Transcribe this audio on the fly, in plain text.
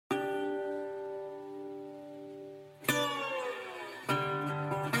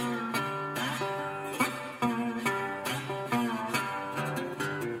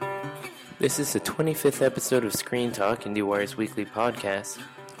This is the 25th episode of Screen Talk, IndieWire's weekly podcast.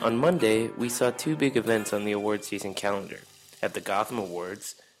 On Monday, we saw two big events on the award season calendar. At the Gotham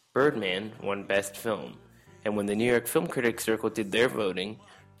Awards, Birdman won Best Film, and when the New York Film Critics Circle did their voting,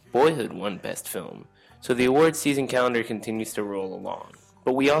 Boyhood won Best Film. So the award season calendar continues to roll along.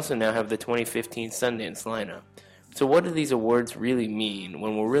 But we also now have the 2015 Sundance lineup. So what do these awards really mean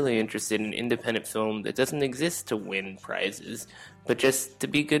when we're really interested in independent film that doesn't exist to win prizes, but just to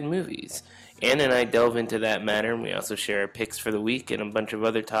be good movies? Ann and I delve into that matter, and we also share our picks for the week and a bunch of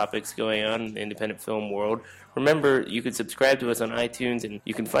other topics going on in the independent film world. Remember, you can subscribe to us on iTunes, and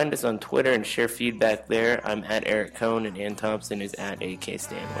you can find us on Twitter and share feedback there. I'm at Eric Cohn, and Ann Thompson is at AK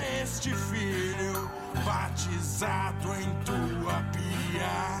Stanley.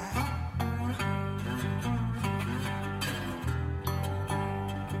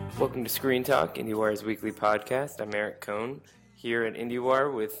 Welcome to Screen Talk, IndieWire's weekly podcast. I'm Eric Cohn, here at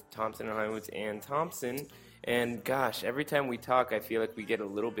IndieWire with Thompson and Hollywood's Ann Thompson. And gosh, every time we talk, I feel like we get a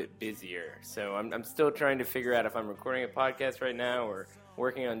little bit busier. So I'm still trying to figure out if I'm recording a podcast right now or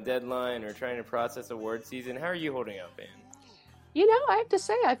working on deadline or trying to process award season. How are you holding up, Ann? You know, I have to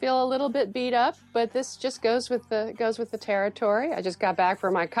say I feel a little bit beat up, but this just goes with the territory. I just got back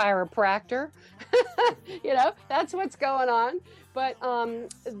from my chiropractor. You know, that's what's going on. But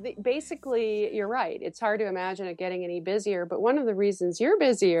basically, you're right. It's hard to imagine it getting any busier. But one of the reasons you're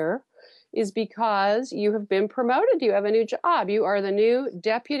busier is because you have been promoted. You have a new job. You are the new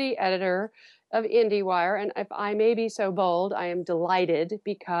deputy editor of IndieWire. And if I may be so bold, I am delighted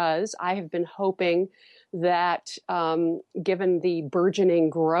because I have been hoping that given the burgeoning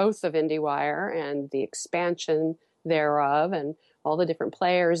growth of IndieWire and the expansion thereof and all the different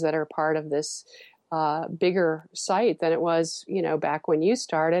players that are part of this bigger site than it was, you know, back when you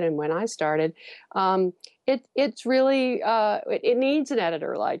started and when I started, it's really it needs an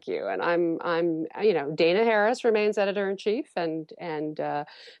editor like you. And I'm you know, Dana Harris remains editor in chief and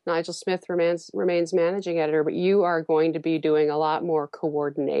Nigel Smith remains managing editor, but you are going to be doing a lot more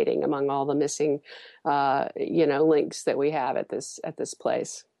coordinating among all the missing you know, links that we have at this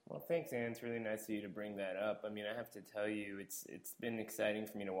place. Well, thanks, Ann. It's really nice of you to bring that up. I mean, I have to tell you, it's been exciting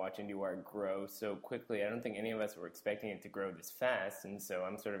for me to watch IndieWire grow so quickly. I don't think any of us were expecting it to grow this fast, and so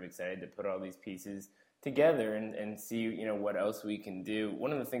I'm sort of excited to put all these pieces together and see, you know, what else we can do.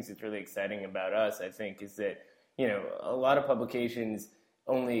 One of the things that's really exciting about us, I think, is that, you know, a lot of publications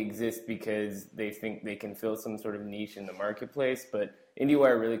only exist because they think they can fill some sort of niche in the marketplace, but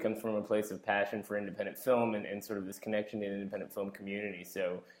IndieWire really comes from a place of passion for independent film and sort of this connection to the independent film community.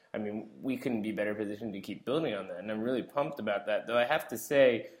 So, I mean, we couldn't be better positioned to keep building on that, and I'm really pumped about that. Though I have to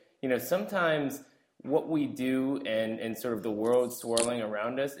say, you know, sometimes what we do and sort of the world swirling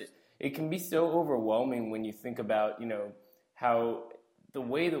around us, it can be so overwhelming when you think about, you know, how the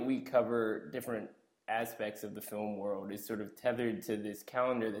way that we cover different aspects of the film world is sort of tethered to this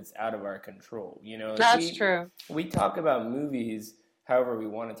calendar that's out of our control. You know, that's true. We talk about movies however we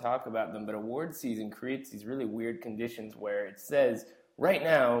want to talk about them, but award season creates these really weird conditions where it says, right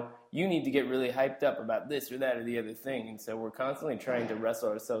now, you need to get really hyped up about this or that or the other thing. And so we're constantly trying to wrestle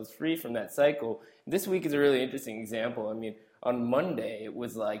ourselves free from that cycle. This week is a really interesting example. I mean, on Monday, it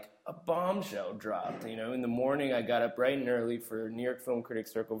was like a bombshell dropped. You know, in the morning, I got up bright and early for New York Film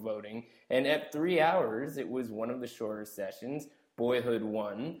Critics Circle voting. And at 3 hours, it was one of the shorter sessions. Boyhood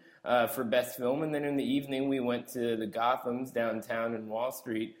won for Best Film. And then in the evening, we went to the Gothams downtown in Wall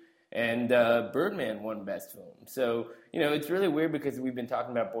Street. And Birdman won Best Film. So, you know, it's really weird because we've been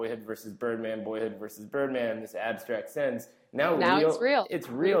talking about Boyhood versus Birdman in this abstract sense. Now it's real. It's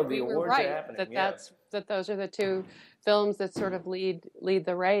real. The awards right, are happening. That those are the two films that sort of lead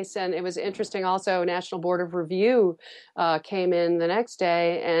the race. And it was interesting also, National Board of Review came in the next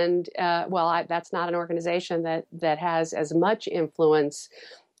day. And, that's not an organization that has as much influence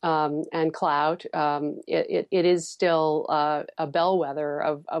and clout. It is still a bellwether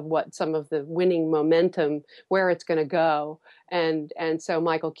of what some of the winning momentum, where it's going to go. And so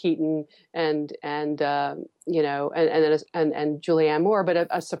Michael Keaton and you know, and Julianne Moore, but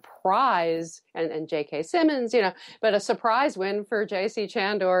a surprise, and J.K. Simmons, you know, but a surprise win for J.C.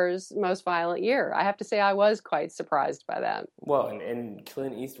 Chandor's Most Violent Year. I have to say I was quite surprised by that. Well, and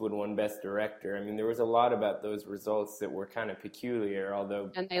Clint Eastwood won Best Director. I mean, there was a lot about those results that were kind of peculiar,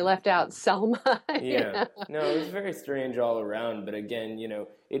 although... And they left out Selma. Yeah. You know? No, it was very strange all around, but again, you know,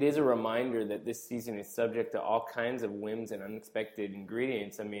 it is a reminder that this season is subject to all kinds of whims and unexpected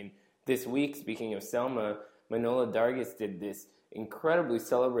ingredients. I mean, this week, speaking of Selma, Manohla Dargis did this incredibly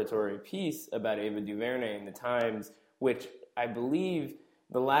celebratory piece about Ava DuVernay in the Times, which I believe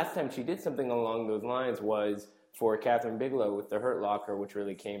the last time she did something along those lines was for Catherine Bigelow with The Hurt Locker, which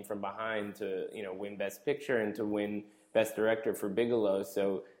really came from behind to, win Best Picture and to win Best Director for Bigelow.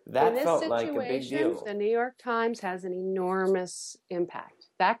 So that felt like a big deal. The New York Times has an enormous impact.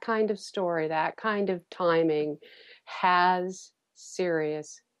 That kind of story, that kind of timing has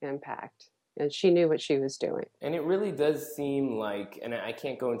serious impact. And she knew what she was doing. And it really does seem like, and I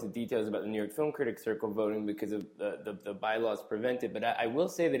can't go into details about the New York Film Critics Circle voting because of the bylaws prevent it, but I will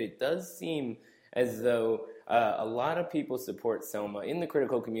say that it does seem as though a lot of people support Selma in the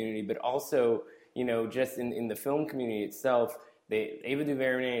critical community, but also, just in the film community itself. Ava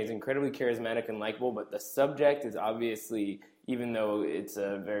DuVernay is incredibly charismatic and likable, but the subject is obviously, even though it's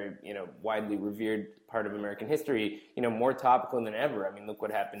a very, widely revered part of American history, more topical than ever. I mean, look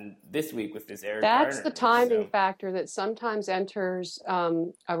what happened this week with this Eric Garner. That's the timing factor that sometimes enters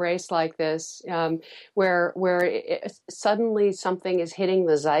a race like this, where suddenly something is hitting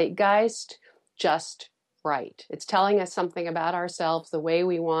the zeitgeist just right. It's telling us something about ourselves, the way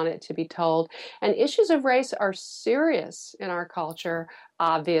we want it to be told. And issues of race are serious in our culture,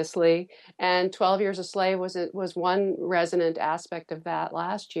 obviously. And 12 Years a Slave was one resonant aspect of that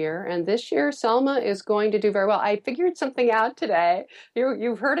last year. And this year, Selma is going to do very well. I figured something out today.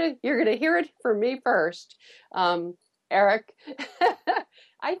 You've heard it. You're going to hear it from me first. Eric,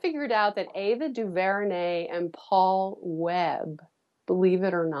 I figured out that Ava DuVernay and Paul Webb, believe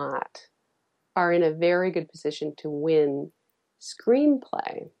it or not, are in a very good position to win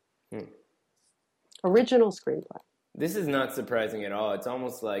screenplay. Original screenplay. This is not surprising at all. It's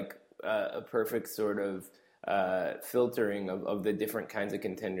almost like a perfect sort of filtering of the different kinds of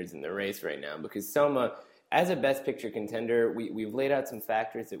contenders in the race right now. Because Selma, as a Best Picture contender, we've laid out some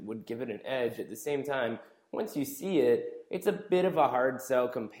factors that would give it an edge. At the same time, once you see it, it's a bit of a hard sell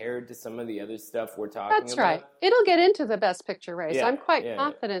compared to some of the other stuff we're talking about. That's right. It'll get into the Best Picture race. Yeah, I'm quite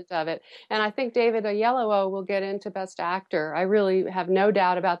confident of it. And I think David Oyelowo will get into Best Actor. I really have no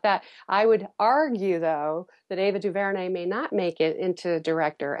doubt about that. I would argue, though, that Ava DuVernay may not make it into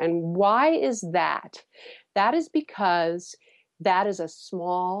Director. And why is that? That is because that is a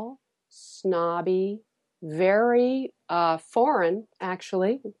small, snobby, very foreign,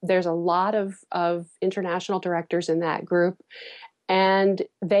 actually. There's a lot of international directors in that group, and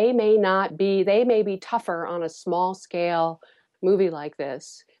they may be tougher on a small scale movie like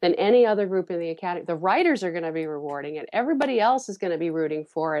this than any other group in the Academy. The writers are going to be rewarding it. Everybody else is going to be rooting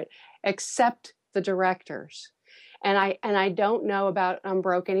for it, except the directors. And I don't know about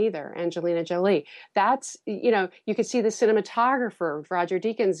Unbroken either, Angelina Jolie. That's, you could see the cinematographer, Roger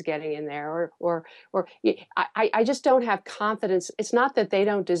Deakins, getting in there, or I just don't have confidence. It's not that they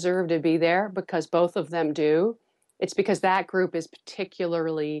don't deserve to be there, because both of them do. It's because that group is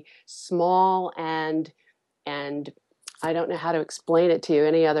particularly small and I don't know how to explain it to you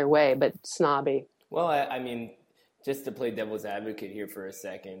any other way, but snobby. Well, I mean, just to play devil's advocate here for a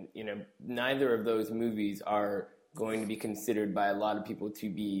second, neither of those movies are going to be considered by a lot of people to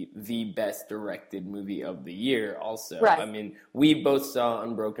be the best directed movie of the year also. Right. I mean, we both saw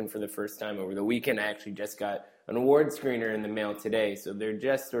Unbroken for the first time over the weekend. I actually just got an award screener in the mail today, so they're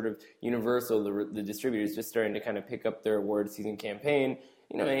just sort of Universal, the distributors, just starting to kind of pick up their award season campaign.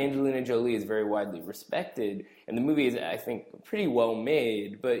 Angelina Jolie is very widely respected, and the movie is, I think, pretty well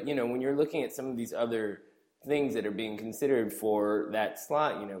made, but, when you're looking at some of these other things that are being considered for that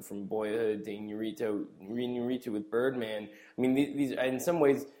slot, from Boyhood to Inarritu with Birdman. I mean, these in some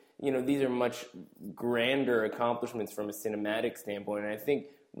ways, these are much grander accomplishments from a cinematic standpoint. And I think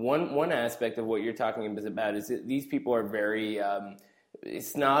one aspect of what you're talking about is that these people are very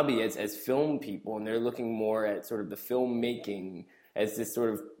snobby as film people, and they're looking more at sort of the filmmaking as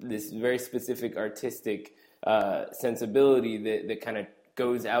this very specific artistic sensibility that kind of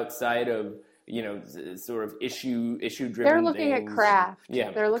goes outside of sort of issue-driven They're looking things. At craft.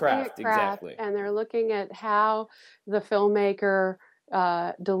 Yeah, they're looking at craft, exactly. And they're looking at how the filmmaker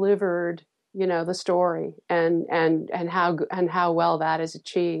delivered, the story, and how well that is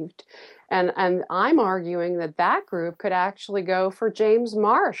achieved. And I'm arguing that group could actually go for James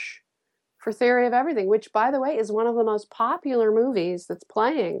Marsh for Theory of Everything, which, by the way, is one of the most popular movies that's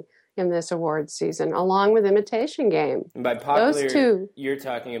playing in this awards season, along with Imitation Game. And by popular, those two, you're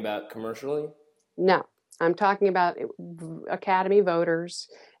talking about commercially? No, I'm talking about Academy voters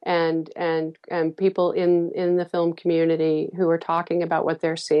and people in the film community who are talking about what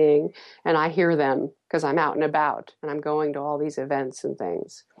they're seeing, and I hear them because I'm out and about and I'm going to all these events and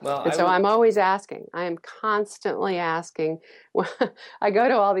things. Well, And so I'm always asking. I am constantly asking. I go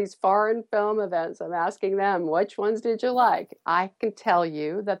to all these foreign film events. I'm asking them, which ones did you like? I can tell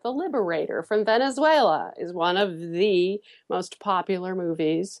you that The Liberator from Venezuela is one of the most popular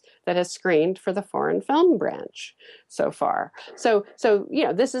movies that has screened for the foreign film branch so far. So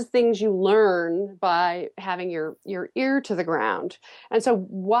this is things you learn by having your ear to the ground. And so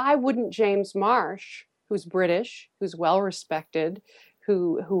why wouldn't James Marsh, who's British, who's well respected,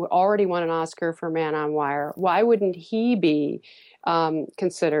 who already won an Oscar for Man on Wire, why wouldn't he be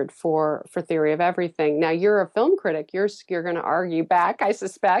considered for Theory of Everything? Now, you're a film critic. You're going to argue back, I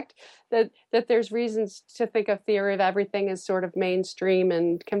suspect, that there's reasons to think of Theory of Everything as sort of mainstream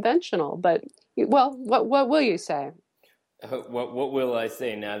and conventional. But, well, what will you say? What will I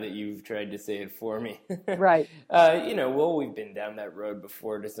say now that you've tried to say it for me? Right. We've been down that road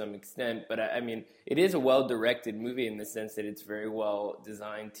before to some extent, but I mean, it is a well-directed movie in the sense that it's very well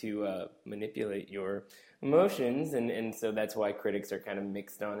designed to manipulate your emotions, and so that's why critics are kind of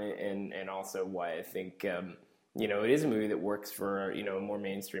mixed on it, and also why I think, it is a movie that works for, a more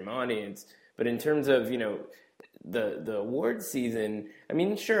mainstream audience. But in terms of, the awards season, I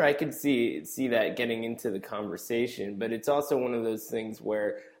mean, sure, I could see that getting into the conversation, but it's also one of those things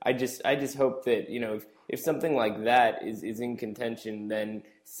where I just hope that, if something like that is in contention, then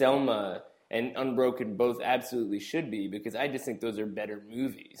Selma and Unbroken both absolutely should be, because I just think those are better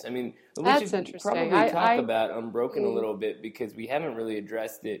movies. I mean, we should probably talk about Unbroken a little bit, because we haven't really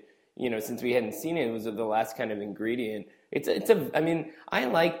addressed it, since we hadn't seen it. It was the last kind of ingredient. I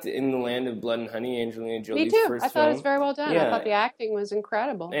liked In the Land of Blood and Honey, Angelina Jolie's first film. Me too. I thought it was very well done. Yeah. I thought the acting was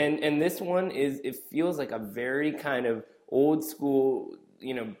incredible. And this one it feels like a very kind of old school,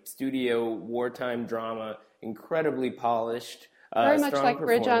 studio wartime drama, incredibly polished. Very much like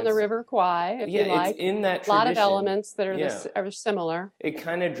Bridge on the River Kwai, if you like. It's in that tradition. A lot of elements that are similar. It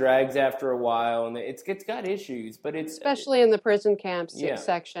kind of drags after a while, and it's got issues, but it's... Especially in the prison camps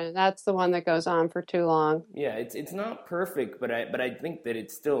section. That's the one that goes on for too long. Yeah, it's not perfect, but I think that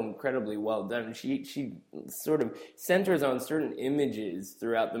it's still incredibly well done. She sort of centers on certain images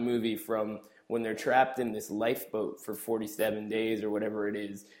throughout the movie, from when they're trapped in this lifeboat for 47 days or whatever it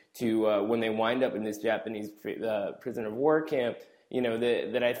is, to when they wind up in this Japanese prisoner of war camp,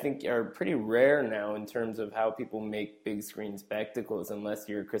 that I think are pretty rare now in terms of how people make big screen spectacles, unless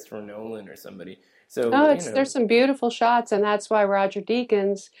you're Christopher Nolan or somebody. So there's some beautiful shots, and that's why Roger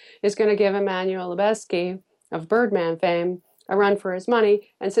Deakins is going to give Emmanuel Lubezki of Birdman fame a run for his money.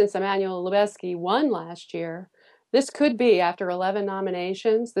 And since Emmanuel Lubezki won last year, this could be, after 11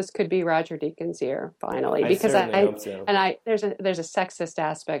 nominations, this could be Roger Deakins' year finally. Because I hope so. And there's a sexist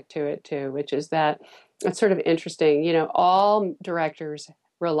aspect to it too, which is that it's sort of interesting. All directors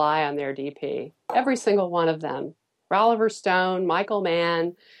rely on their DP, every single one of them. Oliver Stone, Michael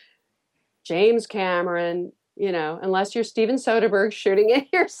Mann, James Cameron. Unless you're Steven Soderbergh shooting it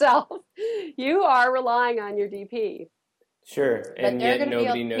yourself, you are relying on your DP. Sure, and yet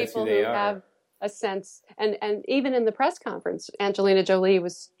nobody knows who they are. Have a sense, and even in the press conference, Angelina Jolie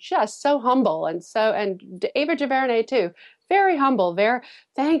was just so humble, and Ava DuVernay too, very humble.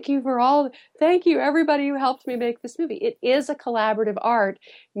 Thank you everybody who helped me make this movie. It is a collaborative art.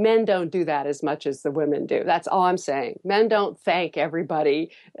 Men don't do that as much as the women do. That's all I'm saying. Men don't thank everybody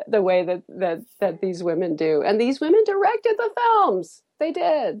the way that these women do, and these women directed the films. They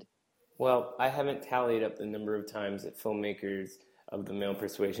did. Well, I haven't tallied up the number of times that filmmakers of the male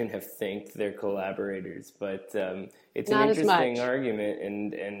persuasion have thanked their collaborators, but it's an interesting argument,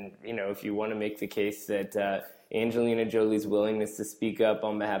 and if you want to make the case that Angelina Jolie's willingness to speak up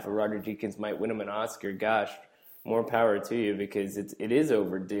on behalf of Roger Deakins might win him an Oscar, gosh, more power to you, because it is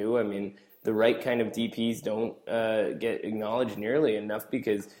overdue. I mean, the right kind of DPs don't get acknowledged nearly enough,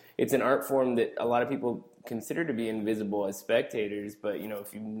 because it's an art form that a lot of people consider to be invisible as spectators, but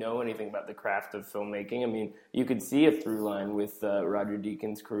if you know anything about the craft of filmmaking, I mean, you could see a through line with Roger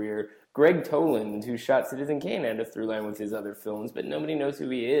Deakins' career. Greg Toland, who shot Citizen Kane, had a through line with his other films, but nobody knows who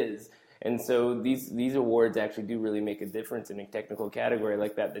he is. And so these awards actually do really make a difference in a technical category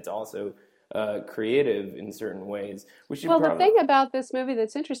like that that's also creative in certain ways. The thing about this movie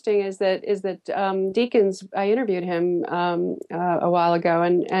that's interesting is that Deakins, I interviewed him a while ago,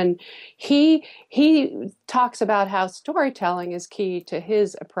 and he talks about how storytelling is key to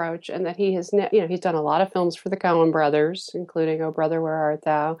his approach, and that he has he's done a lot of films for the Coen brothers, including Oh Brother, Where Art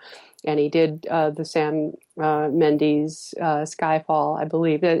Thou, and he did the Sam Mendes Skyfall, I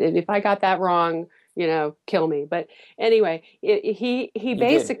believe. If I got that wrong, kill me. But anyway, he He did.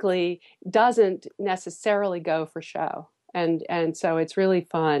 basically doesn't necessarily go for show. And so it's really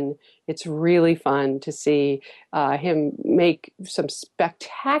fun. It's really fun to see him make some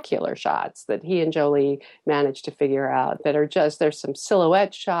spectacular shots that he and Jolie managed to figure out that are just, there's some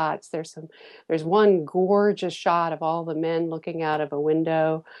silhouette shots. There's one gorgeous shot of all the men looking out of a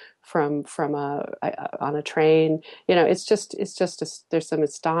window from on a train. There's some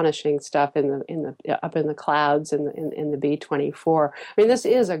astonishing stuff in the up in the clouds in the B-24. I mean, this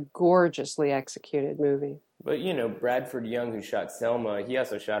is a gorgeously executed movie. But, Bradford Young, who shot Selma, he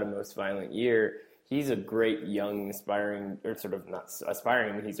also shot A Most Violent Year. He's a great young, aspiring, or sort of not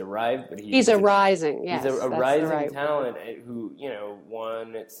aspiring, I mean, he's arrived, but he's a rising, yes. He's a rising right talent who,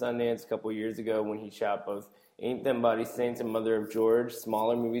 won at Sundance a couple years ago when he shot both Ain't Them Body Saints and Mother of George,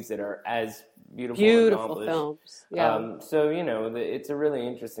 smaller movies that are as beautiful films. Yeah. So, it's a really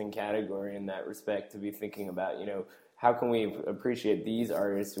interesting category in that respect to be thinking about, how can we appreciate these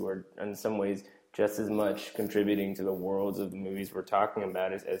artists who are in some ways just as much contributing to the worlds of the movies we're talking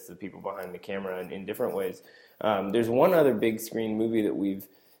about as the people behind the camera in different ways. There's one other big screen movie that we've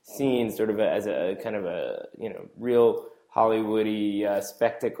seen sort of as a kind of a, real Hollywoody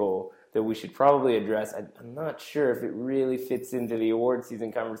spectacle that we should probably address. I'm not sure if it really fits into the award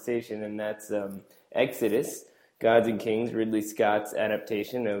season conversation, and that's Exodus, Gods and Kings, Ridley Scott's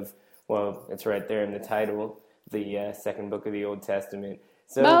adaptation of, well, it's right there in the title, the second book of the Old Testament.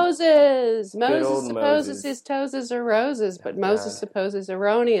 So, Moses supposes Moses. his toes are roses, but Moses supposes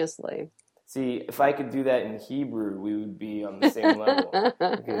erroneously. See, if I could do that in Hebrew, we would be on the same level,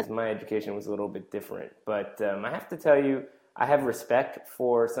 because my education was a little bit different. But I have to tell you, I have respect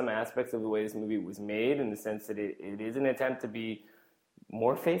for some aspects of the way this movie was made, in the sense that it is an attempt to be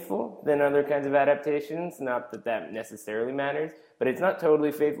more faithful than other kinds of adaptations. Not that necessarily matters, but it's not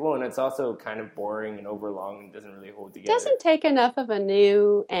totally faithful, and it's also kind of boring and overlong and doesn't really hold together. It doesn't take enough of a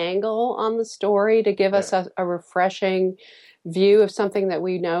new angle on the story to give us a refreshing view of something that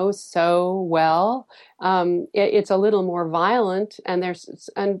we know so well. It's a little more violent,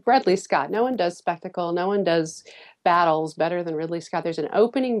 and Ridley Scott. No one does spectacle. No one does battles better than Ridley Scott. There's an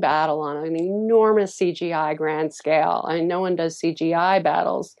opening battle on an enormous CGI grand scale. I mean, no one does CGI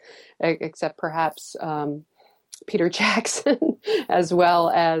battles except perhaps Peter Jackson as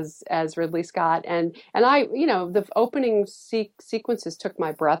well as Ridley Scott. And I, the opening sequences took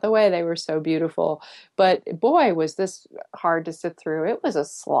my breath away. They were so beautiful. But boy, was this hard to sit through. It was a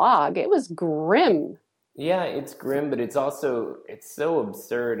slog. It was grim. Yeah, it's grim, but it's so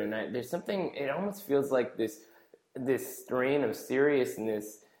absurd. And there's something, it almost feels like this strain of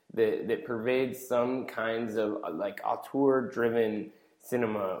seriousness that pervades some kinds of like auteur-driven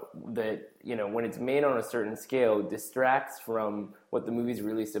cinema that, when it's made on a certain scale, distracts from what the movie's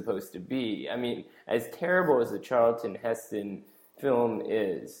really supposed to be. I mean, as terrible as the Charlton Heston film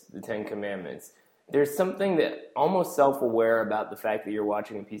is, The Ten Commandments, there's something that almost self-aware about the fact that you're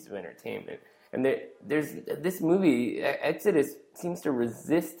watching a piece of entertainment. And there's this movie, Exodus, seems to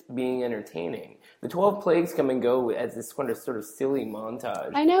resist being entertaining. The 12 plagues come and go as this kind of sort of silly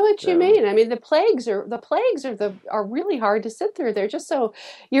montage. I know what you mean. I mean, the plagues are really hard to sit through. They're just so,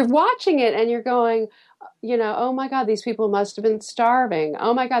 you're watching it and you're going, oh my God, these people must have been starving.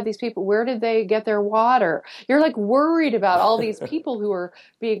 Oh my God, these people, where did they get their water? You're like worried about all these people who are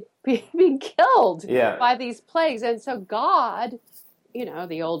being killed by these plagues. And so God,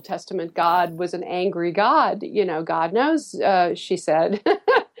 the Old Testament God was an angry God. God knows, she said.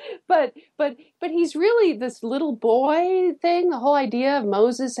 But he's really this little boy thing. The whole idea of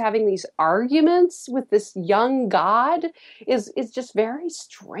Moses having these arguments with this young God is just very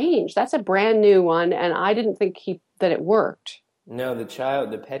strange. That's a brand new one, and I didn't think that it worked. No,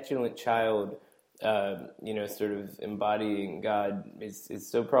 the petulant child, sort of embodying God is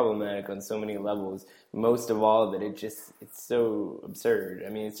so problematic on so many levels. Most of all that it's so absurd. I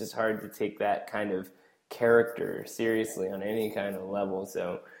mean, it's just hard to take that kind of character seriously on any kind of level.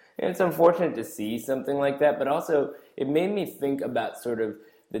 So it's unfortunate to see something like that, but also it made me think about sort of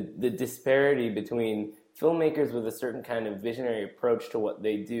the disparity between filmmakers with a certain kind of visionary approach to what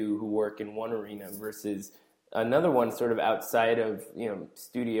they do who work in one arena versus another one sort of outside of,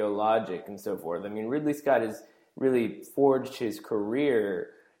 studio logic and so forth. I mean, Ridley Scott has really forged his career,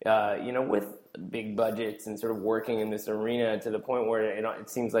 with big budgets and sort of working in this arena to the point where it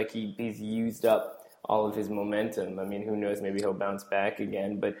seems like he's used up all of his momentum. I mean, who knows, maybe he'll bounce back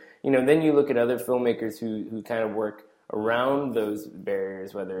again. But, then you look at other filmmakers who kind of work around those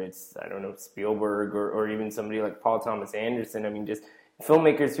barriers, whether it's, I don't know, Spielberg or even somebody like Paul Thomas Anderson. I mean, just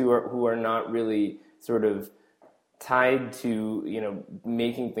filmmakers who are not really sort of tied to,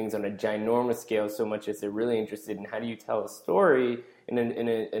 making things on a ginormous scale so much as they're really interested in how do you tell a story in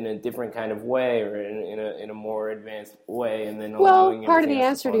a different kind of way, or in a more advanced way, and then allowing part of everything the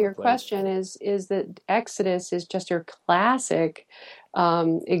else to answer fall to into your place. question is that Exodus is just your classic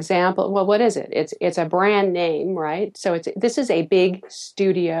example. Well, what is it? It's a brand name, right? So this is a big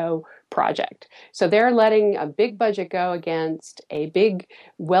studio project. So they're letting a big budget go against a big,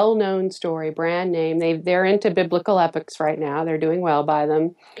 well-known story, brand name. They're into biblical epics right now. They're doing well by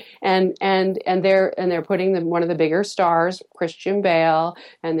them, and they're putting one of the bigger stars, Christian Bale,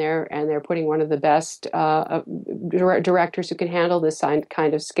 and they're putting one of the best directors who can handle this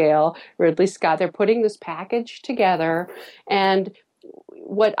kind of scale, Ridley Scott. They're putting this package together, and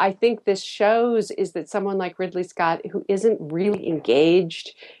what I think this shows is that someone like Ridley Scott, who isn't really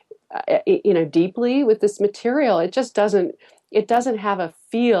engaged, deeply with this material, it doesn't have a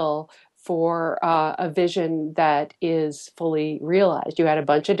feel for a vision that is fully realized. You had a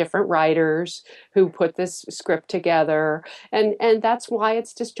bunch of different writers who put this script together, and that's why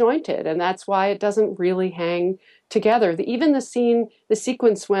it's disjointed, and that's why it doesn't really hang together. Even the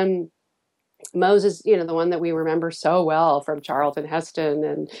sequence when Moses, the one that we remember so well from Charlton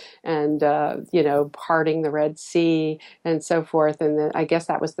Heston and parting the Red Sea and so forth, and I guess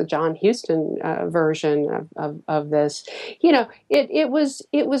that was the John Huston version of this. It was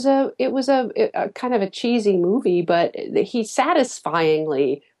a kind of a cheesy movie, but he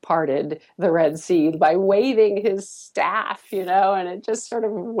satisfyingly parted the Red Sea by waving his staff, and it just sort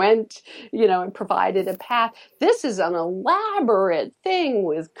of went, and provided a path. This is an elaborate thing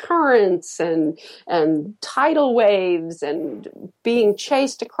with currents and tidal waves and being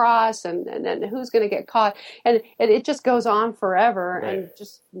chased across and who's going to get caught. And it just goes on forever. Right. And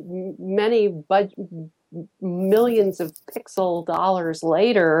just millions of pixel dollars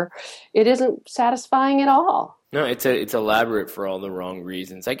later, it isn't satisfying at all. No, it's elaborate for all the wrong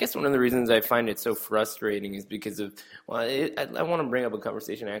reasons. I guess one of the reasons I find it so frustrating is because of, I want to bring up a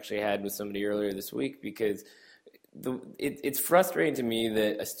conversation I actually had with somebody earlier this week, because it's frustrating to me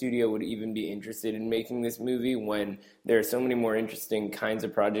that a studio would even be interested in making this movie when there are so many more interesting kinds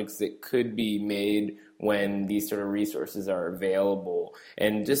of projects that could be made when these sort of resources are available.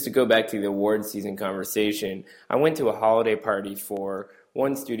 And just to go back to the awards season conversation, I went to a holiday party for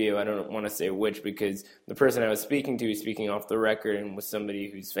one studio. I don't want to say which, because the person I was speaking to is speaking off the record and was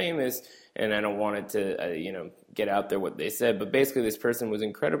somebody who's famous, and I don't want it to get out there what they said. But basically, this person was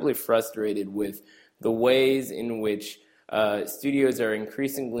incredibly frustrated with the ways in which studios are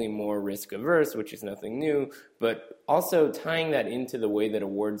increasingly more risk averse, which is nothing new, but also tying that into the way that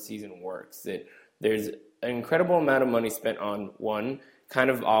award season works. That there's an incredible amount of money spent on, one, kind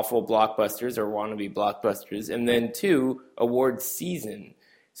of awful blockbusters or wannabe blockbusters, and then two, award season.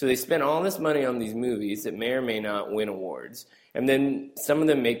 So they spend all this money on these movies that may or may not win awards, and then some of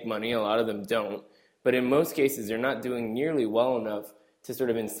them make money, a lot of them don't, but in most cases they're not doing nearly well enough to sort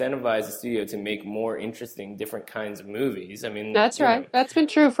of incentivize the studio to make more interesting, different kinds of movies. I mean, that's right. That's been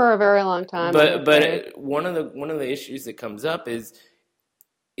true for a very long time. But one of the issues that comes up is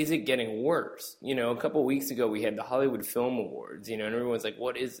it getting worse? A couple of weeks ago we had the Hollywood Film Awards, and everyone's like,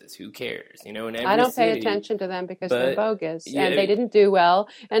 what is this? Who cares? And I don't pay attention to them because they're bogus, and they didn't do well,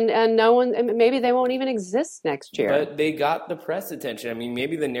 and no one, maybe they won't even exist next year. But they got the press attention. I mean,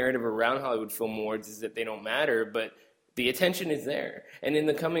 maybe the narrative around Hollywood Film Awards is that they don't matter, but the attention is there. And in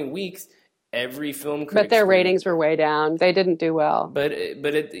the coming weeks, every film critic... But their ratings were way down. They didn't do well. But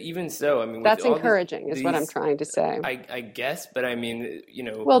even so, I mean... That's encouraging, is what I'm trying to say. I guess, but I mean,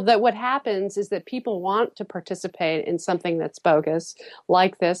 Well, what happens is that people want to participate in something that's bogus,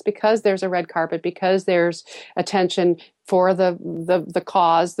 like this, because there's a red carpet, because there's attention for the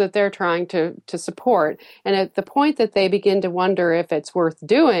cause that they're trying to support. And at the point that they begin to wonder if it's worth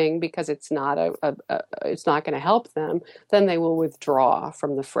doing because it's not it's not going to help them, then they will withdraw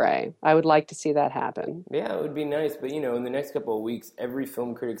from the fray. I would like to see that happen. Yeah, it would be nice. But in the next couple of weeks, every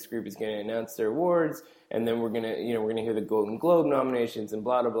film critics group is going to announce their awards, and then we're gonna hear the Golden Globe nominations and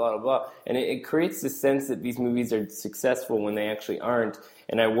blah blah blah blah. And it creates the sense that these movies are successful when they actually aren't.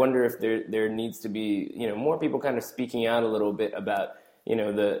 And I wonder if there needs to be more people kind of speaking out a little bit about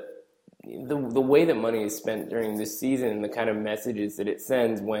the way that money is spent during this season and the kind of messages that it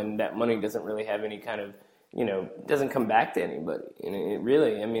sends when that money doesn't really have any kind of doesn't come back to anybody. And it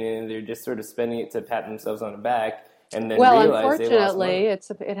really, I mean, they're just sort of spending it to pat themselves on the back. And then unfortunately,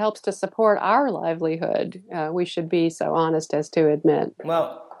 it helps to support our livelihood. We should be so honest as to admit.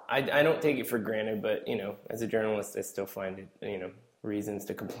 Well, I don't take it for granted, but as a journalist, I still find it reasons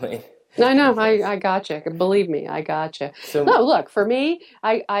to complain. I know, I gotcha. Believe me, I gotcha. So No, look, for me,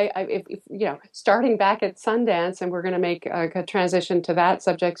 if you know, starting back at Sundance, and we're going to make a transition to that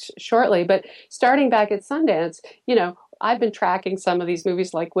subject shortly, but starting back at Sundance, you know, I've been tracking some of these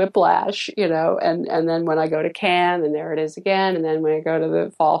movies like Whiplash, you know, and then when I go to Cannes, and there it is again, and then when I go to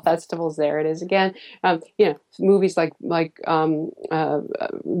the fall festivals, there it is again. You know, movies that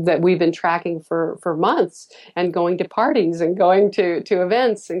we've been tracking for months, and going to parties and going to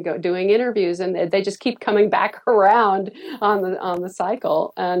events and doing interviews, and they just keep coming back around on the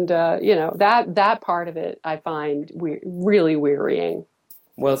cycle. And you know, that part of it I find really wearying.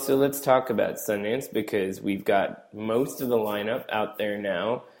 well, so let's talk about Sundance because we've got most of the lineup out there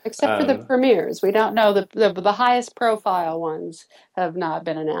now. Except for the premieres, we don't know the highest profile ones have not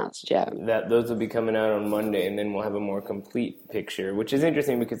been announced yet. That those will be coming out on Monday, and then we'll have a more complete picture, which is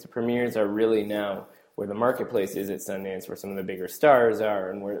interesting because the premieres are really now where the marketplace is at Sundance, where some of the bigger stars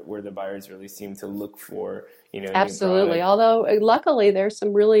are, and where the buyers really seem to look for, you know, Absolutely. new product. Although luckily there's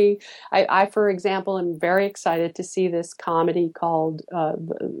some really, for example, am very excited to see this comedy called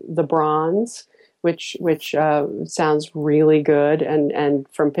The Bronze, which sounds really good, and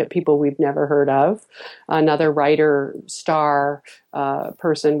from people we've never heard of. Another writer star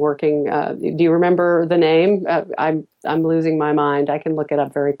person working. Do you remember the name? I'm losing my mind. I can look it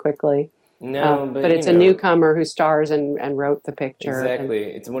up very quickly. No, But you it's a know, newcomer who stars and wrote the picture. exactly.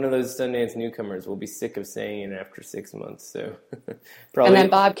 It's one of those Sundance newcomers. We'll be sick of saying it after 6 months. So And then probably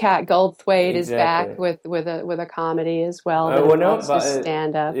Bobcat Goldthwait is back exactly. with a comedy as well that Well, no, involves his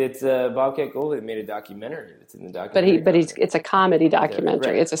stand up. it's Bobcat Goldthwait made a documentary. It's in the But documentary. it's a comedy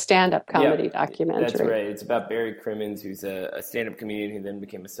documentary. Right. It's a stand up comedy Yeah, that's documentary. right. It's about Barry Crimmins, who's a stand-up comedian who then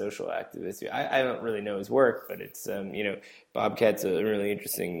became a social activist. I don't really know his work, but it's you know, Bobcat's a really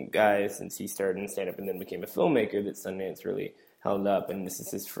interesting guy since he started in stand-up and then became a filmmaker that Sundance really held up. And this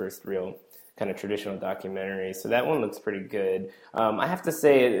is his first real kind of traditional documentary. So that one looks pretty good. I have to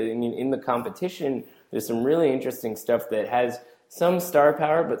say, I mean, in the competition, there's some really interesting stuff that has some star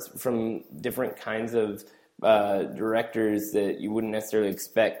power, but from different kinds of directors that you wouldn't necessarily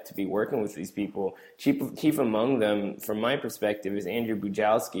expect to be working with these people. Chief among them, from my perspective, is Andrew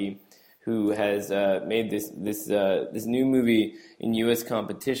Bujalski, who has made this new movie in U.S.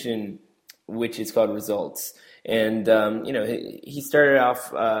 competition, which is called Results. And you know, he started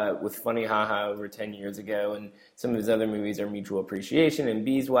off with Funny Haha over 10 years ago, and some of his other movies are Mutual Appreciation and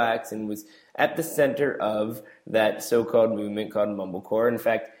Beeswax, and was at the center of that so-called movement called Mumblecore. In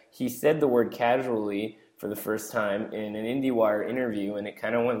fact, he said the word casually for the first time in an IndieWire interview, and it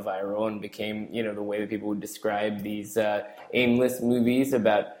kind of went viral and became, you know, the way that people would describe these aimless movies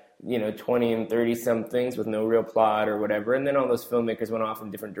about, you know, 20 and 30 somethings with no real plot or whatever. And then all those filmmakers went off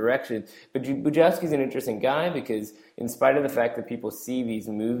in different directions. But Bujalski's an interesting guy because in spite of the fact that people see these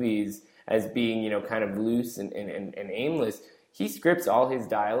movies as being, you know, kind of loose and aimless, he scripts all his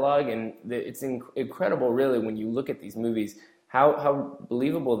dialogue, and it's incredible, really, when you look at these movies, how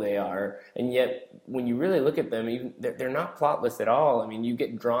believable they are, and yet when you really look at them, even they're not plotless at all. I mean, you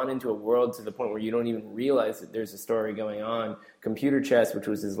get drawn into a world to the point where you don't even realize that there's a story going on. Computer Chess, which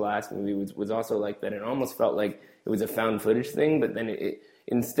was his last movie, was also like that. It almost felt like it was a found footage thing, but then it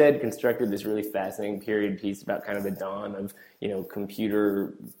instead constructed this really fascinating period piece about kind of the dawn of, you know,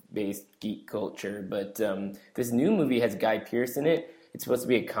 computer-based geek culture. But this new movie has Guy Pearce in it. It's supposed to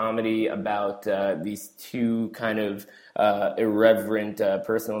be a comedy about these two kind of irreverent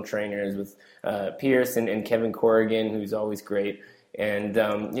personal trainers with Pierce and Kevin Corrigan, who's always great. And,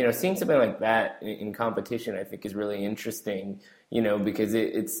 you know, seeing something like that in competition, I think, is really interesting, you know, because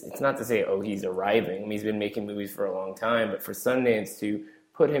it's not to say, oh, he's arriving. I mean, he's been making movies for a long time, but for Sundance to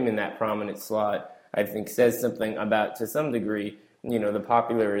put him in that prominent slot, I think, says something about, to some degree, you know, the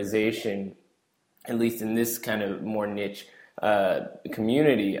popularization, at least in this kind of more niche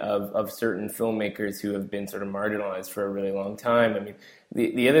community of certain filmmakers who have been sort of marginalized for a really long time. I mean,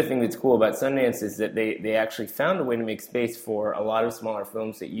 the other thing that's cool about Sundance is that they actually found a way to make space for a lot of smaller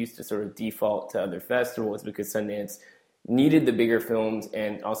films that used to sort of default to other festivals because Sundance needed the bigger films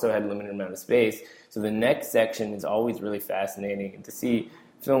and also had a limited amount of space. So the next section is always really fascinating, and to see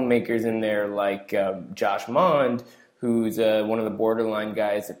filmmakers in there like Josh Mond, who's one of the Borderline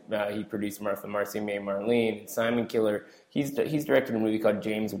guys. He produced Marcy May Marlene and Simon Killer. He's directed a movie called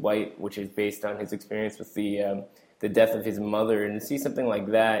James White, which is based on his experience with the death of his mother. And to see something like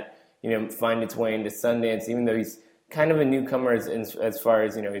that, you know, find its way into Sundance, even though he's kind of a newcomer as far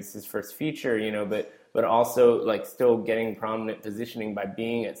as, you know, it's his first feature, you know, but also like still getting prominent positioning by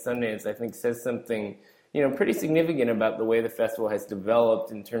being at Sundance, I think says something, you know, pretty significant about the way the festival has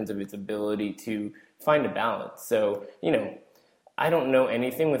developed in terms of its ability to find a balance. So, you know, I don't know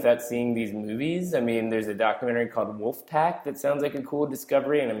anything without seeing these movies. I mean, there's a documentary called Wolfpack that sounds like a cool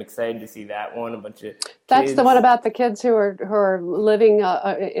discovery, and I'm excited to see that one. A bunch of That's the one kids. about the kids who are living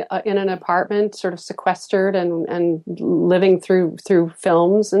in an apartment, sort of sequestered and living through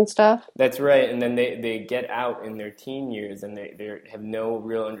films and stuff. That's right. And then they get out in their teen years and they have no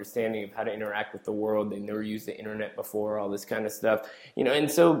real understanding of how to interact with the world. They never used the internet before, all this kind of stuff. And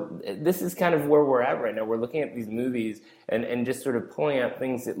so this is kind of where we're at right now. We're looking at these movies and just sort of pulling out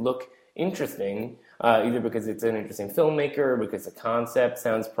things that look interesting, either because it's an interesting filmmaker or because the concept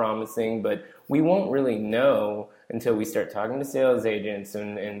sounds promising, but we won't really know until we start talking to sales agents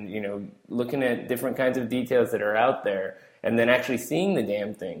and looking at different kinds of details that are out there and then actually seeing the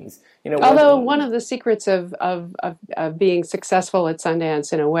damn things. Although one of the secrets of being successful at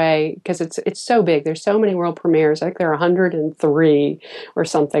Sundance in a way, because it's so big, there's so many world premieres, I think there are 103 or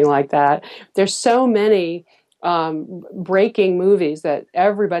something like that. There's so many breaking movies that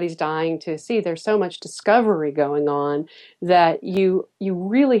everybody's dying to see. There's so much discovery going on that you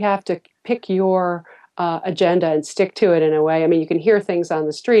really have to pick your agenda and stick to it in a way. I mean, you can hear things on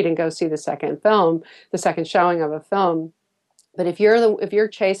the street and go see the second showing of a film. But if you're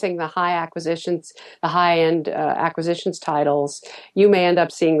chasing the high end acquisitions titles, you may end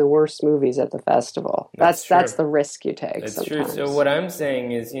up seeing the worst movies at the festival. That's the risk you take. That's sometimes. true. So what I'm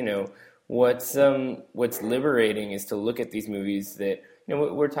saying is, what's liberating is to look at these movies that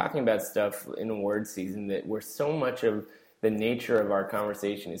we're talking about stuff in award season that where so much of the nature of our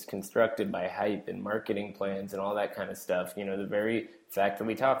conversation is constructed by hype and marketing plans and all that kind of stuff. The very fact that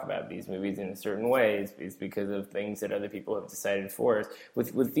we talk about these movies in a certain way is because of things that other people have decided for us.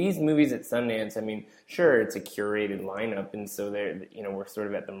 With these movies at Sundance, I mean, sure, it's a curated lineup, and so we're sort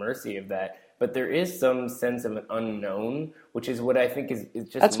of at the mercy of that. But there is some sense of an unknown, which is what I think is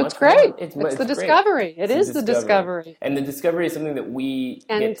just that's much what's great. More, it's the great. discovery. It is the discovery. And the discovery is something that we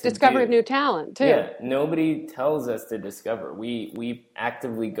and get to discovery do. of new talent too. Yeah, nobody tells us to discover. We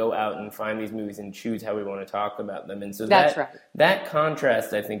actively go out and find these movies and choose how we want to talk about them. And so that's right. That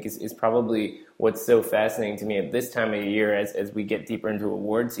contrast, I think, is probably what's so fascinating to me at this time of year as we get deeper into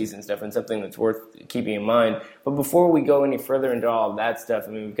award season stuff, and something that's worth keeping in mind. But before we go any further into all of that stuff,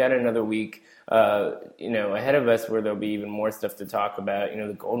 I mean, we've got another week ahead of us where there'll be even more stuff to talk about.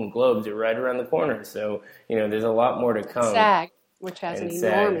 The Golden Globes are right around the corner, so there's a lot more to come. SAG, which has an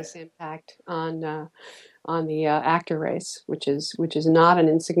enormous impact on the actor race, which is not an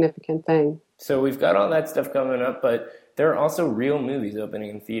insignificant thing. So we've got all that stuff coming up, but there are also real movies opening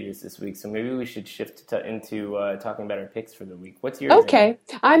in theaters this week. So maybe we should shift into talking about our picks for the week. What's yours? Okay,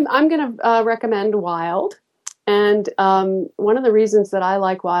 I'm going to recommend Wild. And one of the reasons that I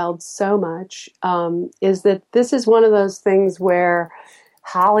like Wild so much is that this is one of those things where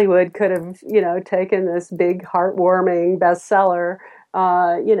Hollywood could have, taken this big, heartwarming bestseller,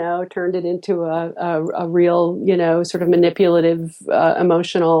 turned it into a real, sort of manipulative,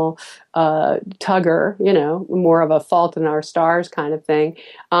 emotional tugger, more of a Fault in Our Stars kind of thing.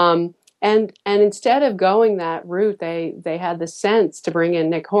 And instead of going that route, they had the sense to bring in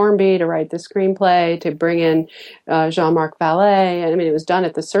Nick Hornby to write the screenplay, to bring in Jean-Marc Vallée. I mean, it was done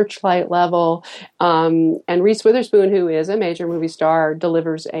at the Searchlight level. And Reese Witherspoon, who is a major movie star,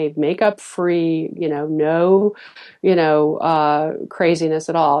 delivers a makeup-free, no craziness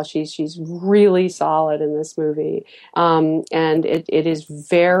at all. She's really solid in this movie. And it is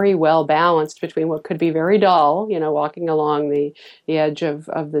very well balanced between what could be very dull, walking along the edge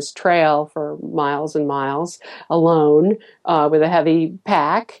of this trail for miles and miles alone with a heavy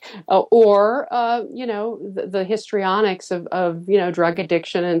pack, or the histrionics of drug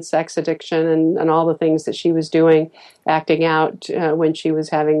addiction and sex addiction and all the things that she was doing, acting out when she was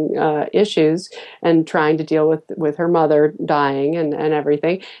having issues and trying to deal with her mother dying and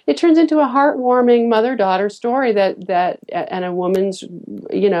everything. It turns into a heartwarming mother-daughter story that and a woman's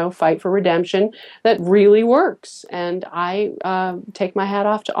fight for redemption that really works. And I take my hat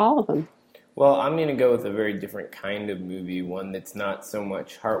off to all of them. Well, I'm going to go with a very different kind of movie, one that's not so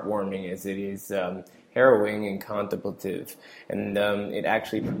much heartwarming as it is harrowing and contemplative. And it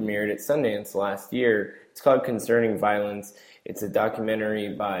actually premiered at Sundance last year. It's called Concerning Violence. It's a documentary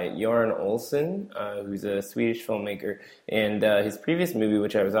by Göran Olsson, who's a Swedish filmmaker. And his previous movie,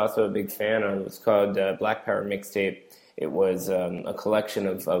 which I was also a big fan of, was called Black Power Mixtape. It was a collection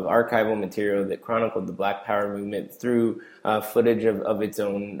of archival material that chronicled the Black Power movement through footage of its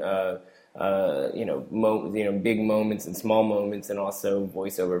own big moments and small moments, and also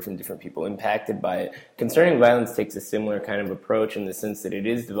voiceover from different people impacted by it. Concerning Violence takes a similar kind of approach in the sense that it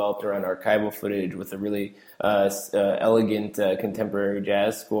is developed around archival footage with a really elegant contemporary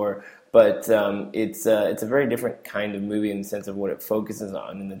jazz score, but it's a very different kind of movie in the sense of what it focuses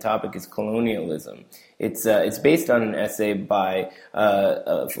on, and the topic is colonialism. It's based on an essay by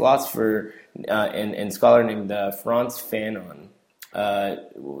a philosopher and scholar named Frantz Fanon.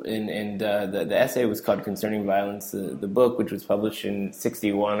 The essay was called Concerning Violence. The book, which was published in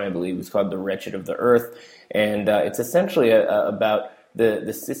 1961, I believe, was called The Wretched of the Earth. And it's essentially about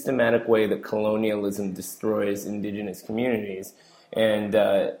the systematic way that colonialism destroys indigenous communities. And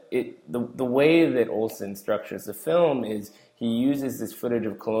the way that Olson structures the film is he uses this footage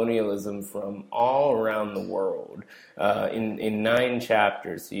of colonialism from all around the world in 9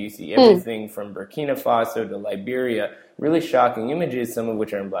 chapters. So you see everything from Burkina Faso to Liberia, really shocking images, some of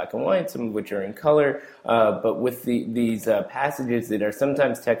which are in black and white, some of which are in color, but with these passages that are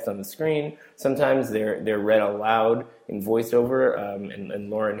sometimes text on the screen, sometimes they're read aloud in voiceover,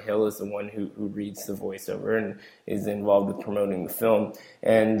 and Lauryn Hill is the one who reads the voiceover and is involved with promoting the film.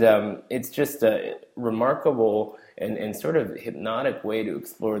 And it's just a remarkable and sort of hypnotic way to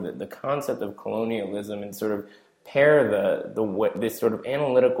explore the concept of colonialism and sort of pair this sort of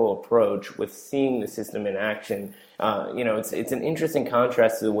analytical approach with seeing the system in action. It's an interesting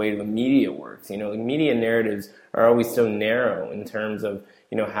contrast to the way the media works. The media narratives are always so narrow in terms of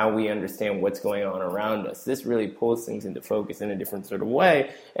how we understand what's going on around us. This really pulls things into focus in a different sort of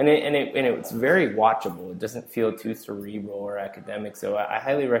way, and it's very watchable. It doesn't feel too cerebral or academic. So I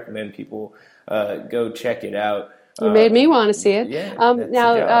highly recommend people go check it out. You made me want to see it. Yeah,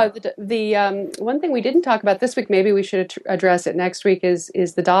 now, the one thing we didn't talk about this week, maybe we should address it next week, is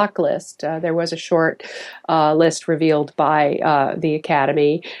the doc list. There was a short list revealed by the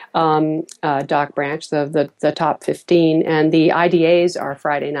Academy doc branch, the top 15, and the IDAs are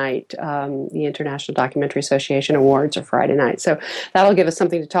Friday night. The International Documentary Association Awards are Friday night. So that'll give us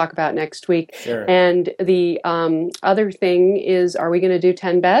something to talk about next week. Sure. And the other thing is, are we going to do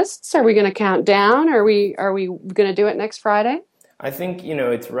 10 bests? Are we going to count down? Are we going to do it next Friday? I think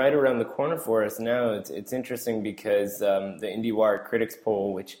it's right around the corner for us now. It's interesting because the IndieWire Critics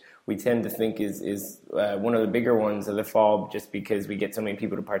Poll, which we tend to think is one of the bigger ones of the fall, just because we get so many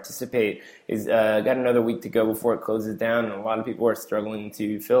people to participate, is got another week to go before it closes down, and a lot of people are struggling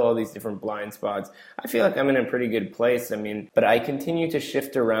to fill all these different blind spots. I feel like I'm in a pretty good place. But I continue to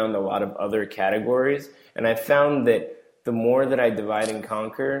shift around a lot of other categories, and I found that the more that I divide and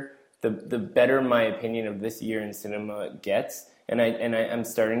conquer, the better my opinion of this year in cinema gets. And I'm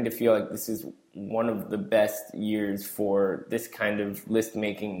starting to feel like this is one of the best years for this kind of list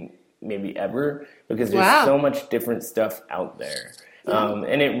making maybe ever, because there's so much different stuff out there.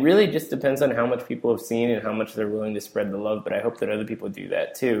 And it really just depends on how much people have seen and how much they're willing to spread the love. But I hope that other people do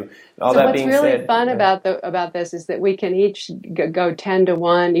that too. All that being said, what's really fun about this is that we can each go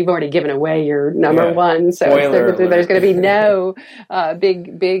 10-1. You've already given away your number one, so there's going to be no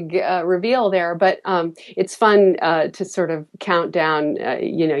big reveal there. But it's fun to sort of count down.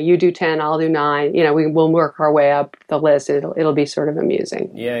 You do 10, I'll do 9. We'll work our way up the list. It'll be sort of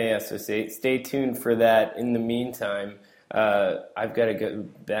amusing. Yeah. So stay tuned for that. In the meantime, I've got to go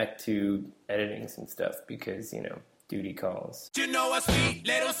back to editing some stuff because, duty calls. You know a sweet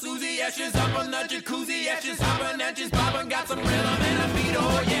little Susie, yeah, she's up on the jacuzzi, yeah, she's hopping and she's bobbing, got some rhythm in her feet,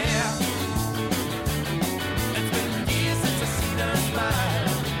 oh yeah. It's been years since I seen her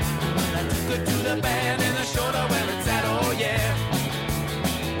smile. I took her to the band in the shoulder where it's at, oh yeah.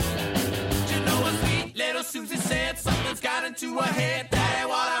 You know a sweet little Susie said something's got into her head.